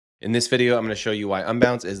In this video, I'm going to show you why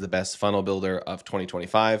Unbounce is the best funnel builder of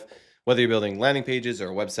 2025. Whether you're building landing pages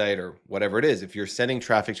or a website or whatever it is, if you're sending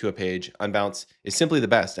traffic to a page, Unbounce is simply the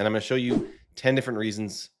best. And I'm going to show you 10 different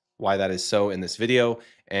reasons why that is so in this video.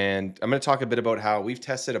 And I'm going to talk a bit about how we've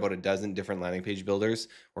tested about a dozen different landing page builders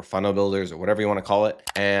or funnel builders or whatever you want to call it.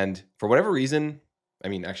 And for whatever reason,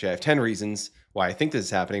 actually I have 10 reasons why I think this is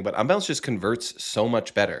happening, but Unbounce just converts so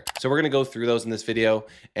much better. So we're gonna go through those in this video.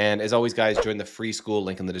 And as always, guys, join the free Skool,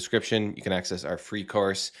 link in the description. You can access our free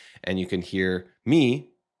course and you can hear me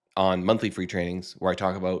on monthly free trainings where I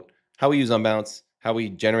talk about how we use Unbounce, how we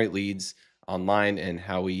generate leads online, and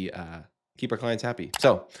how we keep our clients happy.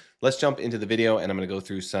 So let's jump into the video and I'm gonna go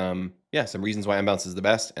through some reasons why Unbounce is the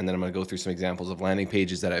best. And then I'm gonna go through some examples of landing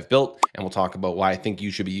pages that I've built. And we'll talk about why I think you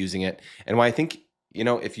should be using it and why I think,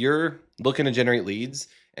 if you're looking to generate leads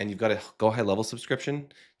and you've got a GoHighLevel subscription,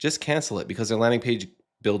 just cancel it because their landing page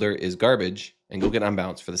builder is garbage and go get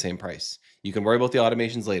Unbounce for the same price. You can worry about the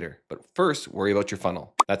automations later, but first worry about your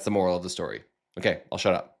funnel. That's the moral of the story. Okay, I'll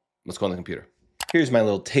shut up. Let's go on the computer. Here's my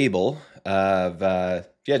little table of,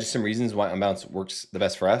 just some reasons why Unbounce works the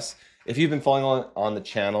best for us. If you've been following on the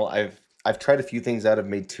channel, I've tried a few things out. I've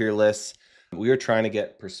made tier lists. We were trying to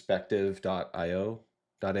get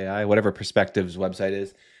perspective.io.ai, whatever Perspective's website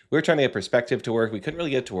is. We were trying to get Perspective to work. We couldn't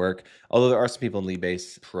really get it to work, although there are some people in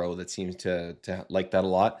Leadbase Pro that seems to like that a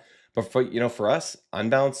lot. But for us,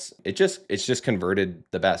 Unbounce, it's just converted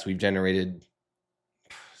the best. We've generated,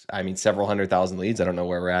 several 100,000 leads. I don't know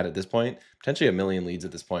where we're at this point, potentially 1 million leads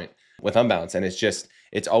at this point with Unbounce. And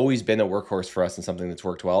it's always been a workhorse for us and something that's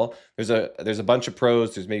worked well. There's a bunch of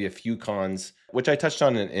pros. There's maybe a few cons, which I touched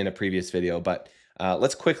on in a previous video, but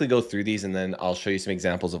let's quickly go through these and then I'll show you some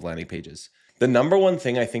examples of landing pages. The number one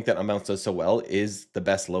thing I think that Unbounce does so well is the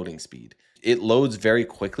best loading speed. It loads very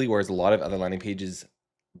quickly, whereas a lot of other landing pages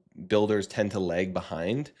builders tend to lag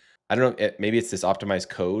behind. I don't know, maybe it's this optimized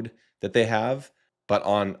code that they have, but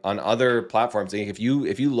on other platforms, if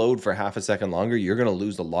you load for half a second longer, you're going to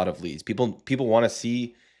lose a lot of leads. People want to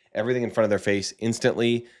see everything in front of their face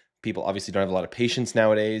instantly. People obviously don't have a lot of patience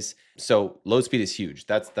nowadays. So load speed is huge.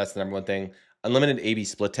 That's the number one thing. Unlimited A/B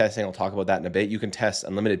split testing, I'll talk about that in a bit. You can test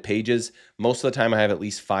unlimited pages. Most of the time I have at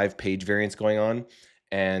least 5 page variants going on.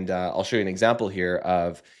 And I'll show you an example here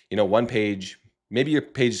of, one page, maybe your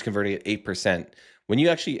page is converting at 8%. When you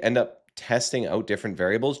actually end up testing out different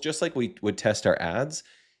variables, just like we would test our ads,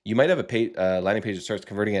 you might have a landing page that starts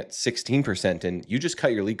converting at 16%, and you just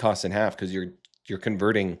cut your lead costs in half because you're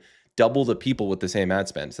converting double the people with the same ad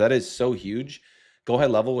spend. So that is so huge.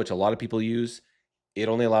 GoHighLevel, which a lot of people use, it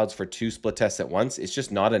only allows for 2 split tests at once. It's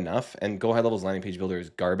just not enough. And GoHighLevel's landing page builder is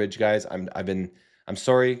garbage, guys. I'm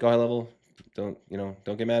sorry, GoHighLevel.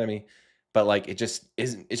 Don't get mad at me. But like it's just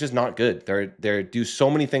not good. They do so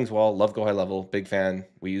many things well. Love GoHighLevel, big fan.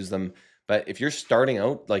 We use them. But if you're starting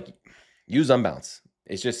out, use Unbounce.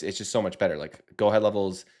 It's just so much better. Like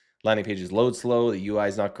GoHighLevel's landing pages load slow. The UI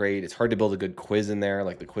is not great. It's hard to build a good quiz in there.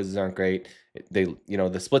 Like the quizzes aren't great. The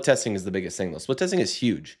split testing is the biggest thing though. Split testing is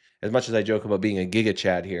huge. As much as I joke about being a giga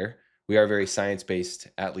chad here, we are very science-based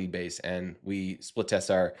at Leadbase, and we split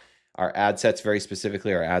test our ad sets very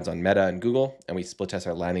specifically, our ads on Meta and Google, and we split test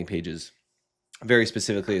our landing pages very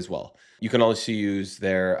specifically as well. You can also use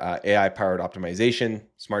their AI-powered optimization,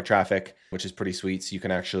 smart traffic, which is pretty sweet. So you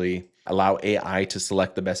can actually allow AI to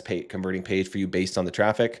select the best converting page for you based on the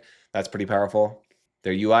traffic. That's pretty powerful.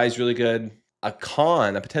 Their UI is really good. A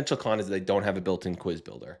potential con is they don't have a built-in quiz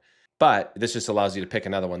builder. But this just allows you to pick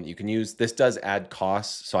another one that you can use. This does add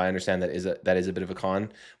costs, so I understand that is a bit of a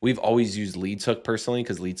con. We've always used LeadsHook personally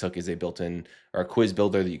because LeadsHook is a built-in or a quiz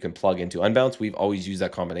builder that you can plug into Unbounce. We've always used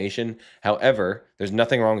that combination. However, there's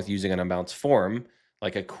nothing wrong with using an Unbounce form.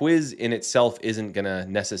 Like a quiz in itself isn't going to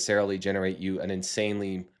necessarily generate you an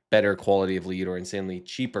insanely better quality of lead or insanely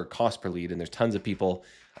cheaper cost per lead. And there's tons of people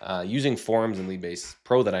using forms in Leadbase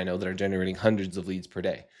Pro that I know that are generating hundreds of leads per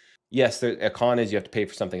day. Yes, a con is you have to pay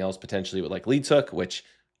for something else potentially with like LeadsHook, which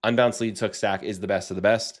Unbounce LeadsHook stack is the best of the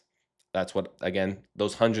best. That's what, again,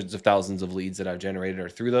 those hundreds of thousands of leads that I've generated are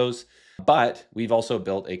through those. But we've also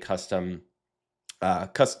built a custom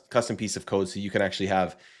piece of code so you can actually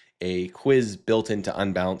have a quiz built into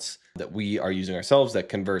Unbounce that we are using ourselves that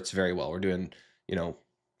converts very well. We're doing,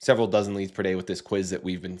 several dozen leads per day with this quiz that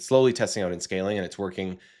we've been slowly testing out and scaling, and it's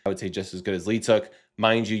working, I would say, just as good as LeadsHook.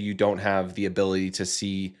 Mind you, you don't have the ability to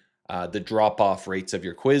see the drop-off rates of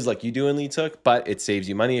your quiz like you do in LeadsHook, but it saves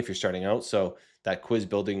you money if you're starting out. So that quiz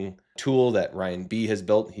building tool that Ryan B has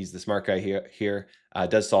built, he's the smart guy here,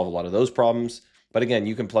 does solve a lot of those problems. But again,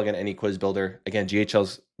 you can plug in any quiz builder. Again,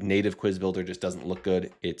 GHL's native quiz builder just doesn't look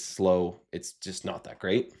good. It's slow. It's just not that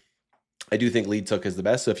great. I do think LeadsHook is the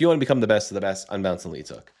best. So if you want to become the best of the best, Unbounce and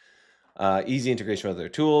LeadsHook. Easy integration with other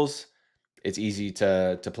tools. It's easy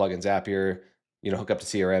to plug in Zapier, hook up to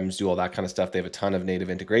CRMs, do all that kind of stuff. They have a ton of native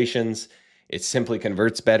integrations. It simply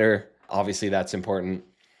converts better. Obviously, that's important.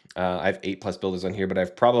 I have 8+ builders on here, but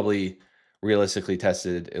I've probably realistically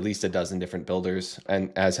tested at least a dozen different builders,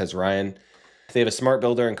 and as has Ryan. They have a smart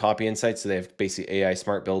builder and copy insights. So they have basically AI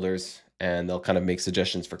smart builders, and they'll kind of make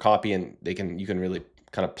suggestions for copy, and you can really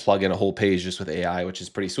kind of plug in a whole page just with AI, which is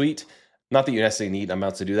pretty sweet. Not that you necessarily need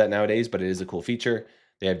Unbounce to do that nowadays, but it is a cool feature.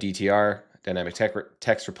 They have DTR, dynamic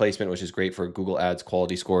text replacement, which is great for Google Ads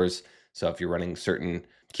quality scores. So if you're running certain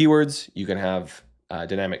keywords, you can have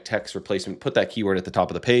dynamic text replacement, put that keyword at the top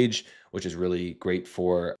of the page, which is really great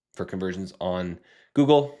for conversions on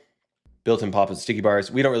Google. Built-in pop-up sticky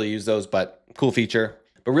bars. We don't really use those, but cool feature.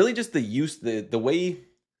 But really just the way,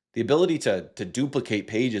 the ability to duplicate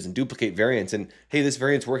pages and duplicate variants, and hey, this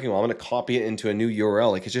variant's working well, I'm gonna copy it into a new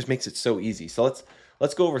URL. Like, it just makes it so easy. So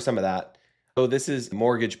let's go over some of that. So this is a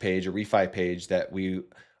mortgage page, a refi page that we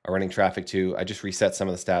are running traffic to. I just reset some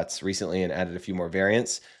of the stats recently and added a few more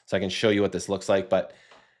variants so I can show you what this looks like. But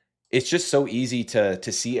it's just so easy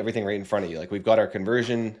to see everything right in front of you. Like, we've got our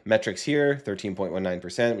conversion metrics here,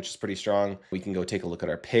 13.19%, which is pretty strong. We can go take a look at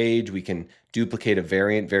our page. We can duplicate a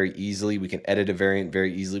variant very easily. We can edit a variant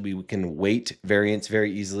very easily. We can weight variants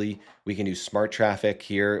very easily. We can do smart traffic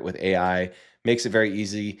here with AI. Makes it very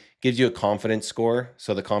easy. Gives you a confidence score.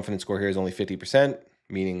 So the confidence score here is only 50%,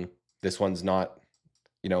 meaning this one's not,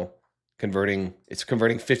 converting. It's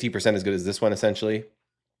converting 50% as good as this one, essentially.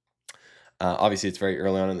 Obviously, it's very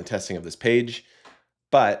early on in the testing of this page,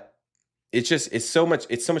 but it's so much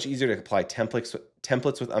easier to apply templates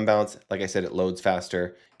with Unbounce. Like I said, it loads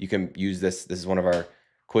faster. You can use this. This is one of our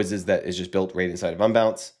quizzes that is just built right inside of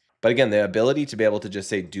Unbounce. But again, the ability to be able to just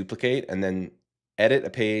say duplicate and then edit a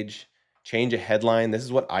page, change a headline. This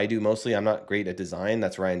is what I do mostly. I'm not great at design.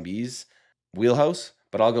 That's Ryan B's wheelhouse.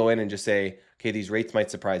 But I'll go in and just say, okay, these rates might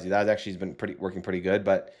surprise you. That actually has been working pretty good.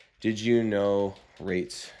 But did you know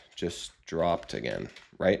rates just dropped again,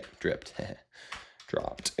 right? Dripped,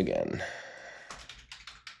 dropped again.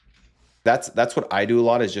 That's what I do a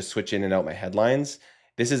lot, is just switch in and out my headlines.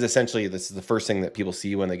 This is the first thing that people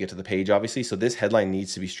see when they get to the page, obviously. So this headline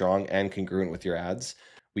needs to be strong and congruent with your ads.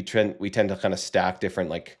 We tend to kind of stack different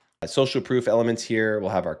like social proof elements here.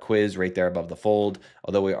 We'll have our quiz right there above the fold,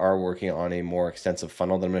 although we are working on a more extensive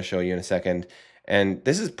funnel that I'm going to show you in a second. And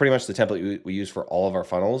this is pretty much the template we use for all of our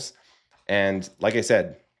funnels. And like I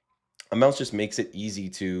said, Unbounce just makes it easy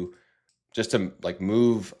to like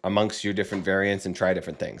move amongst your different variants and try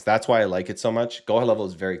different things. That's why I like it so much. GoHighLevel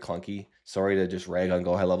is very clunky. Sorry to just rag on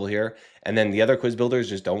GoHighLevel here. And then the other quiz builders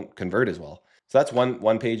just don't convert as well. So that's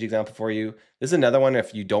one page example for you. This is another one.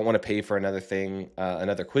 If you don't want to pay for another thing,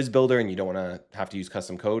 another quiz builder, and you don't want to have to use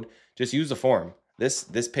custom code, just use the form.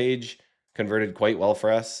 This page converted quite well for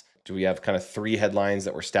us. We have kind of 3 headlines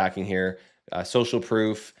that we're stacking here. Social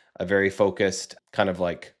proof, a very focused kind of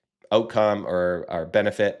like outcome or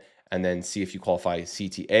benefit, and then see if you qualify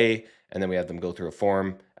CTA, and then we have them go through a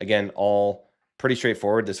form. Again, all pretty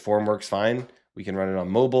straightforward. This form works fine. We can run it on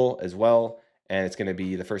mobile as well, and it's going to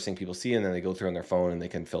be the first thing people see, and then they go through on their phone and they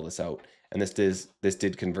can fill this out. And this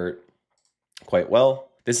did convert quite well.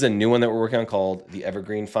 This is a new one that we're working on called the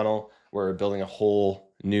Evergreen Funnel. We're building a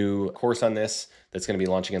whole new course on this that's going to be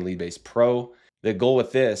launching in Leadbase Pro. The goal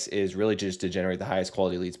with this is really just to generate the highest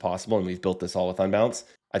quality leads possible, and we've built this all with Unbounce.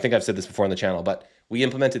 I think I've said this before on the channel, but we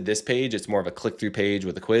implemented this page. It's more of a click-through page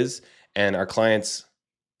with a quiz, and our clients'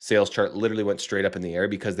 sales chart literally went straight up in the air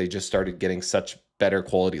because they just started getting such better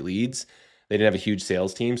quality leads. They didn't have a huge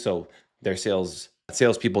sales team, so their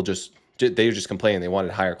salespeople they were just complaining they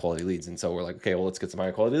wanted higher quality leads, and so we're like, okay, well, let's get some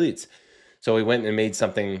higher quality leads. So we went and made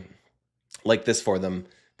something like this for them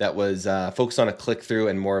that was focused on a click-through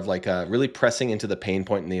and more of like really pressing into the pain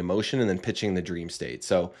point and the emotion, and then pitching the dream state.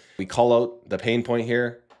 So we call out the pain point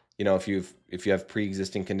here. If you have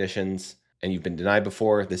pre-existing conditions and you've been denied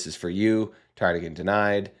before, this is for you. Tired of getting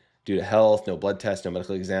denied due to health, no blood tests, no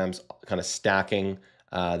medical exams, kind of stacking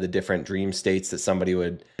the different dream states that somebody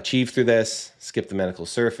would achieve through this. Skip the medical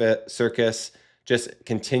circus, just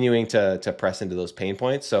continuing to press into those pain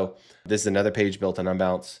points. So this is another page built on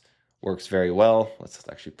Unbounce. Works very well. Let's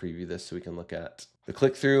actually preview this so we can look at the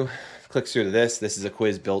click-through. Clicks through to this. This is a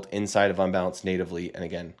quiz built inside of Unbounce natively, and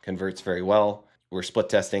again, converts very well. We're split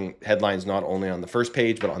testing headlines not only on the first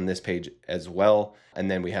page, but on this page as well. And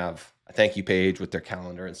then we have a thank you page with their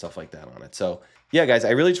calendar and stuff like that on it. So yeah, guys, I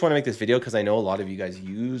really just want to make this video because I know a lot of you guys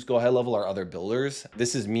use GoHighLevel or other builders.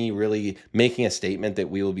 This is me really making a statement that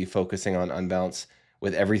we will be focusing on Unbounce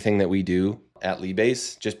with everything that we do at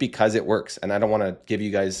Leadbase just because it works. And I don't want to give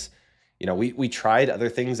you guys, you know, we tried other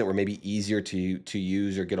things that were maybe easier to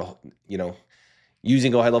use or get a, you know,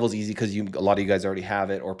 using GoHighLevel is easy because a lot of you guys already have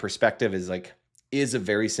it, or Perspective is a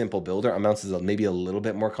very simple builder. Unbounce is maybe a little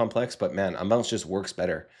bit more complex, but man, Unbounce just works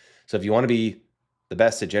better. So if you want to be the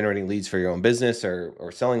best at generating leads for your own business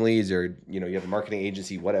or selling leads, or you know, you have a marketing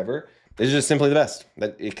agency, whatever, this is just simply the best.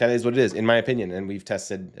 That it kind of is what it is, in my opinion. And we've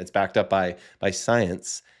tested, it's backed up by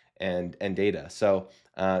science and data. So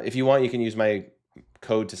if you want, you can use my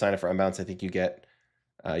code to sign up for Unbounce. I think you get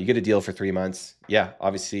a deal for 3 months. Yeah,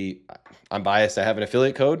 obviously I'm biased. I have an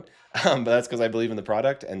affiliate code, but that's because I believe in the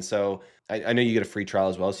product. And so I know you get a free trial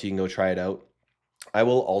as well, so you can go try it out. I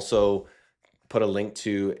will also put a link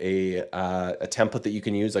to a template that you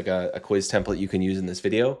can use, like a quiz template you can use in this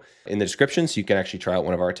video in the description, so you can actually try out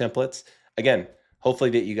one of our templates. Again, hopefully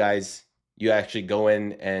that you actually go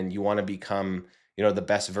in and you want to become, you know, the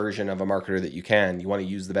best version of a marketer that you can. You want to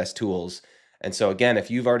use the best tools. And so again, if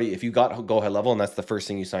you got GoHighLevel and that's the first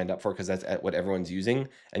thing you signed up for because that's what everyone's using,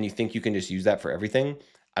 and you think you can just use that for everything,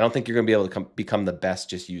 I don't think you're going to be able to become the best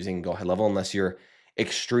just using GoHighLevel unless you're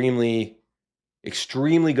extremely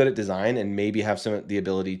good at design and maybe have the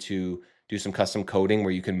ability to do some custom coding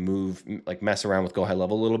where you can mess around with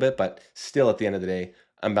GoHighLevel a little bit. But still, at the end of the day,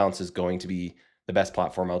 Unbounce is going to be the best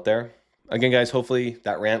platform out there. Again, guys, hopefully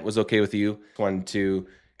that rant was okay with you. Wanted to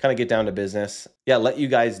kind of get down to business. Yeah, let you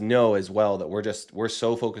guys know as well that we're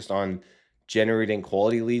so focused on generating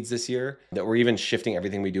quality leads this year that we're even shifting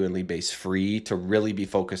everything we do in Leadbase free to really be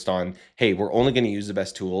focused on, hey, we're only going to use the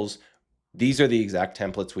best tools. These are the exact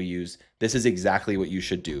templates we use. This is exactly what you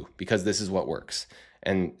should do because this is what works.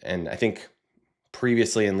 And I think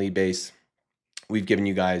previously in Leadbase, we've given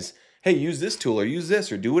you guys, hey, use this tool or use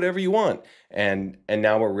this or do whatever you want. And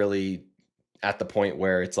now we're really at the point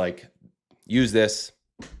where it's like, use this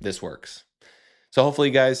works. So hopefully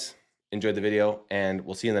you guys enjoyed the video, and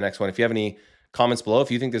we'll see you in the next one. If you have any comments below,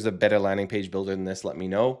 if you think there's a better landing page builder than this, let me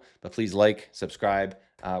know. But please like, subscribe.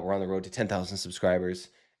 We're on the road to 10,000 subscribers.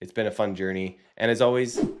 It's been a fun journey. And as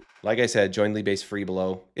always, like I said, join Leadbase free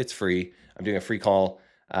below. It's free. I'm doing a free call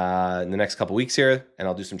in the next couple weeks here, and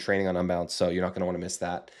I'll do some training on Unbounce, so you're not going to want to miss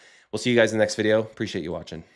that. We'll see you guys in the next video. Appreciate you watching.